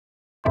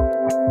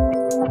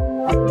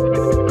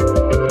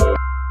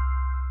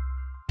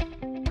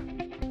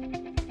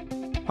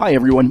Hi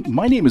everyone,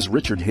 my name is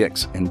Richard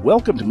Hicks, and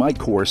welcome to my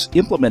course,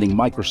 Implementing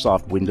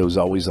Microsoft Windows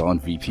Always On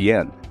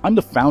VPN. I'm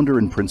the founder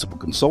and principal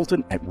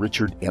consultant at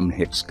Richard M.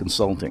 Hicks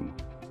Consulting.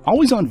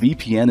 Always On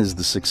VPN is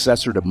the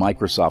successor to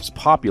Microsoft's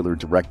popular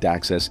direct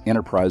access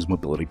enterprise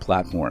mobility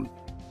platform.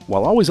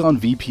 While Always On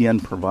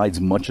VPN provides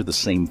much of the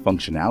same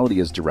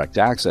functionality as direct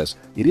access,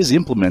 it is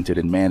implemented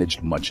and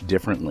managed much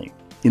differently.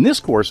 In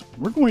this course,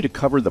 we're going to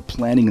cover the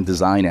planning and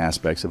design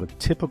aspects of a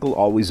typical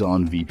Always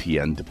On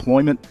VPN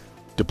deployment,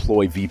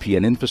 deploy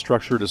VPN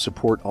infrastructure to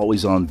support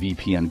Always On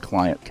VPN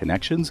client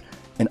connections,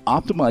 and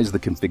optimize the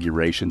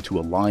configuration to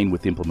align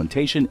with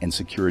implementation and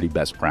security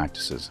best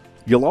practices.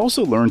 You'll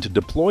also learn to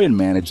deploy and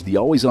manage the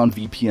Always On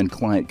VPN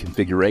client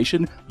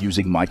configuration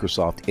using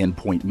Microsoft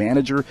Endpoint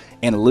Manager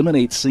and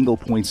eliminate single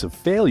points of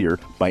failure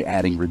by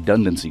adding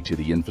redundancy to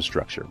the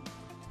infrastructure.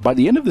 By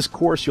the end of this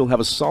course, you'll have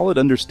a solid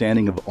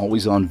understanding of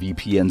Always On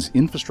VPN's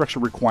infrastructure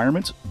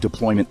requirements,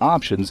 deployment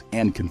options,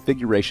 and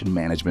configuration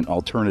management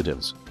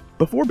alternatives.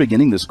 Before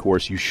beginning this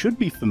course, you should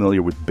be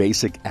familiar with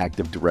basic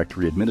Active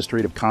Directory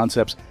administrative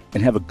concepts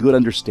and have a good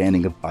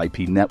understanding of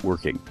IP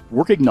networking.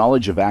 Working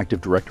knowledge of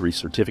Active Directory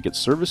certificate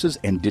services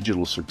and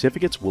digital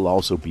certificates will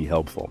also be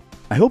helpful.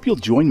 I hope you'll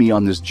join me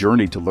on this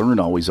journey to learn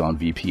Always On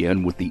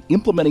VPN with the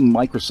Implementing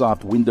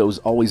Microsoft Windows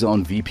Always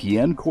On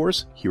VPN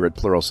course here at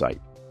Pluralsight.